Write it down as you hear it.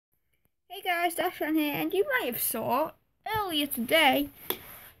Hey guys, Dashan here, and you might have saw earlier today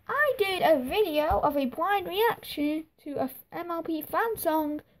I did a video of a blind reaction to a MLP fan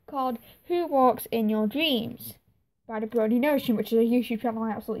song called Who Walks in Your Dreams by the Brody Notion, which is a YouTube channel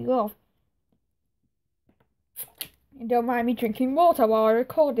I absolutely love. And don't mind me drinking water while I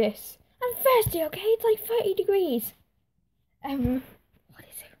record this. I'm thirsty, okay? It's like 30 degrees. What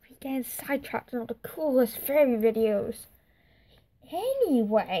is it? We getting sidetracked on all the coolest fairy videos.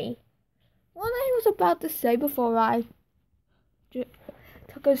 Anyway, what I was about to say before I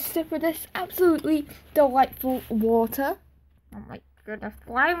took a sip of this absolutely delightful water. Oh my goodness,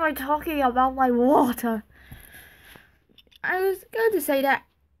 why am I talking about my water? I was going to say that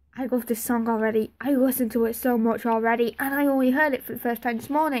I love this song already. I listened to it so much already, and I only heard it for the first time this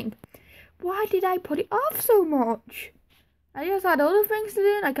morning. Why did I put it off so much? I just had other things to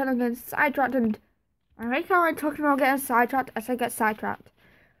do, and I kind of get sidetracked, and I like how I'm talking about getting sidetracked as I get sidetracked.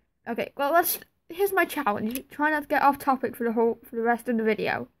 Okay, well, here's my challenge. Try not to get off topic for the rest of the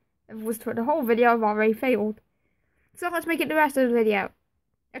video. If it was for the whole video, I've already failed. So let's make it the rest of the video.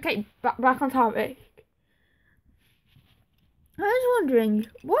 Okay, back on topic. I was wondering,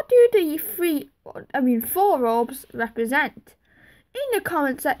 what do the four orbs represent? In the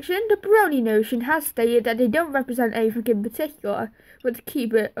comment section, the Brony Notion has stated that they don't represent anything in particular, but to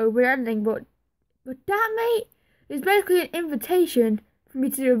keep it open-ending. But that, mate, is basically an invitation for me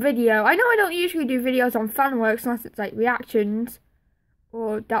to do a video. I know I don't usually do videos on fan works unless it's like reactions,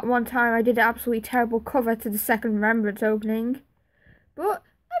 or that one time I did an absolutely terrible cover to the second Remembrance opening. But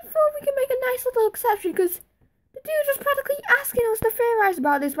I thought we could make a nice little exception because the dude was practically asking us to theorize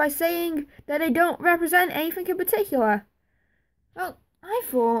about this by saying that they don't represent anything in particular. Well, I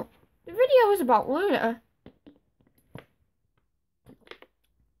thought the video was about Luna.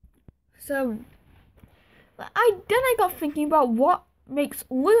 So I got thinking about what makes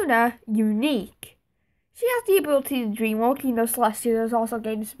Luna unique. She has the ability to dreamwalk, even though Celestia has also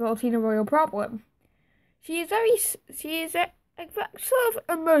gained this ability in a royal problem. She is a sort of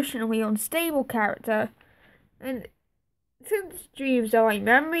emotionally unstable character, and since dreams are like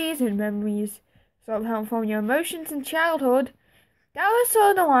memories, and memories sort of help form your emotions in childhood, that was sort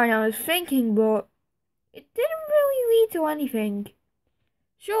of the line I was thinking, but it didn't really lead to anything.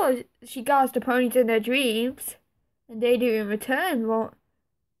 Sure, she guards the ponies in their dreams, and they do in return, but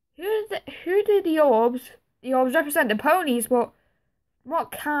who did the orbs? The orbs represent the ponies, but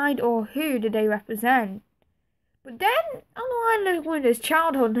what kind or who did they represent? But then, on the line of Luna's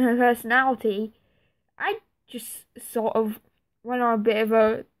childhood and her personality, I just sort of went on a bit of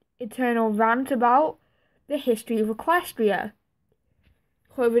a eternal rant about the history of Equestria.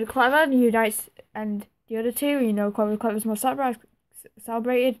 Clover the Clever unites, and the other two, Clover the Clever's more celebrated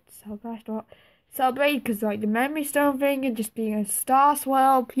because like the memory stone thing and just being a star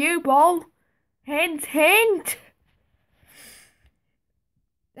swirl pupil. Hint, hint.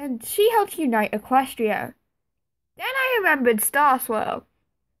 And she helped unite Equestria. Then I remembered Starswirl.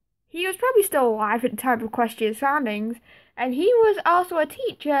 He was probably still alive at the time of Equestria's foundings, and he was also a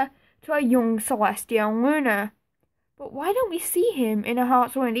teacher to a young Celestia and Luna. But why don't we see him in A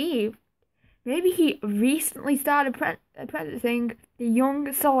Heartswind Eve? Maybe he recently started apprenticing the young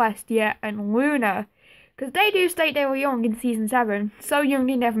Celestia and Luna, because they do state they were young in Season 7, so young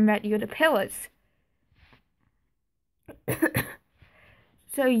they never met the other pillars. But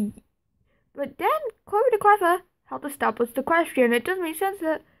then Clover the Clever helped establish the question. It doesn't make sense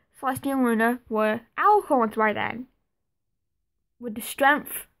that Celestia and Luna were Alicorns by then. With the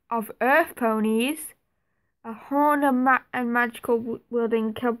strength of Earth ponies, a horn and magical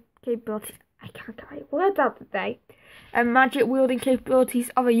wielding capabilities. I can't get my words out today. And magic wielding capabilities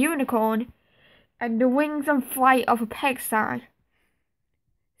of a unicorn, and the wings and flight of a Pegasi.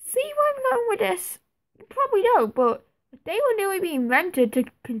 See where I'm going with this? You probably don't, but if they were newly being invented to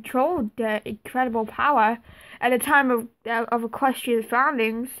control their incredible power at the time of Equestria's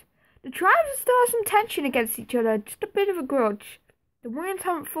foundings, the tribes still have some tension against each other, just a bit of a grudge. The wounds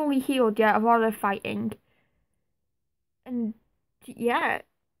haven't fully healed yet of all their fighting. And yeah.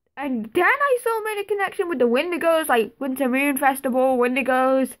 And then I saw made a connection with the Wendigos, like Winter Moon Festival,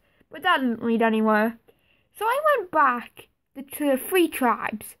 Wendigos, but that didn't lead anywhere. So I went back to the three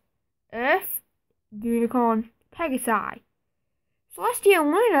tribes: Earth, Unicorn, Pegasi. Celestia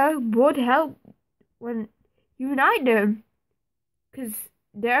and Luna would help when unite them, because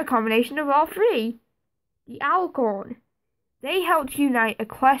they're a combination of all three. The Alicorn. They helped unite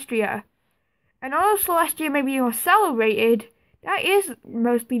Equestria. And although Celestia may be more celebrated, that is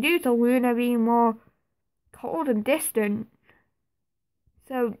mostly due to Luna being more cold and distant.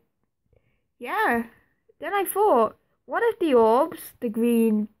 So, yeah. Then I thought, what if the orbs, the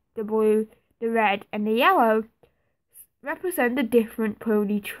green the blue, the red, and the yellow represent the different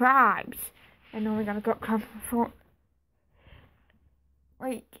pony tribes. And then we're gonna go for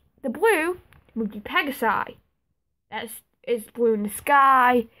like the blue would be Pegasi. It's blue in the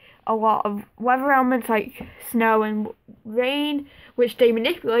sky. A lot of weather elements like snow and rain, which they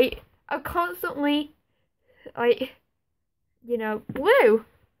manipulate, are constantly blue.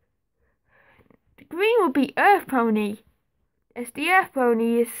 The green would be Earth Pony. As the Earth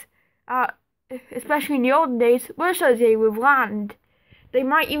Ponies are, especially in the olden days, were associated with land. They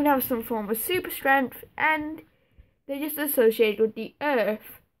might even have some form of super strength, and they're just associated with the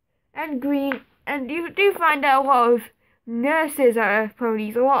Earth. And green, and you do find that a lot of nurses are Earth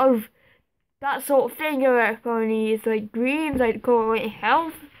Ponies, a lot of that sort of thing are Earth Ponies, like greens, like call it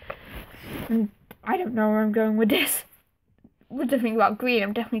health. And I don't know where I'm going with this. With the thing about green,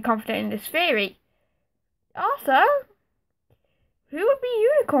 I'm definitely confident in this theory. Also, who would be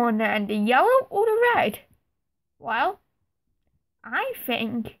unicorn then, the yellow or the red? Well, I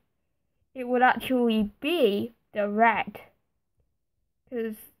think it would actually be the red.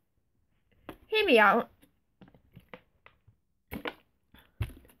 Because, hear me out.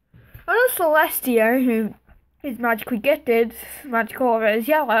 Although Celestia, who is magically gifted, magical aura is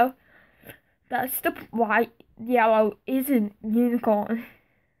yellow, that's why yellow isn't unicorn.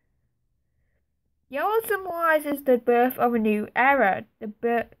 Yellow symbolizes the birth of a new era.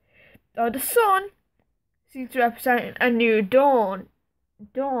 The sun seems to represent a new dawn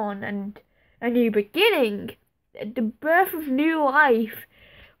and a new beginning, the birth of new life,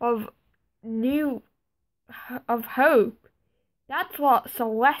 of hope. That's what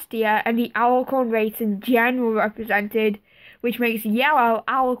Celestia and the Alicorn race in general represented, which makes yellow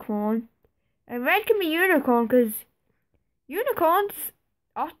Alicorn, and red can be unicorn because unicorns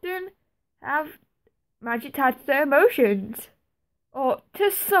often have magic tied to their emotions. Or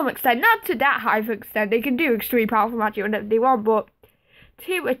to some extent, not to that high of an extent. They can do extremely powerful magic whenever they want, but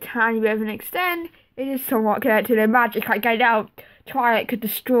to a tiny bit of an extent, it is somewhat connected to their magic. Like, I doubt Twilight could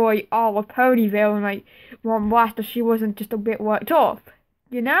destroy all of Ponyville in like one blast if she wasn't just a bit worked up,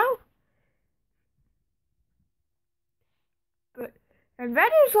 you know? And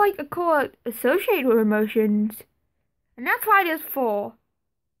red is like a color associated with emotions, and that's why there's 4: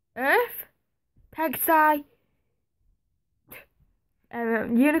 Earth, Pegasi,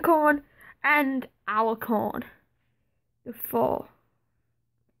 Unicorn, and Alicorn. The 4.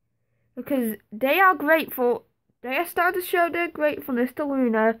 Because they are grateful. They are starting to show their gratefulness to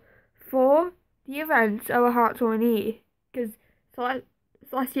Luna for the events of Her Heart's Own Knee. Because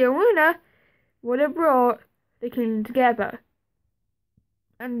Celestia and Luna would have brought the kingdom together.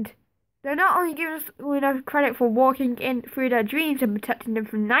 And they're not only giving Luna credit for walking in through their dreams and protecting them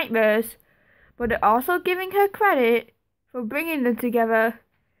from nightmares, but they're also giving her credit for bringing them together,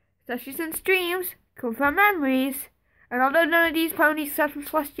 especially since dreams come from memories. And although none of these ponies except from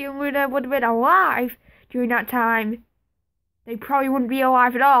Celestia and Luna would have been alive during that time, they probably wouldn't be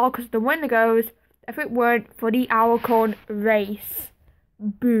alive at all because of the Wendigos if it weren't for the Alicorn race.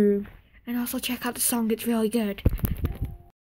 Boom. And also check out the song, it's really good.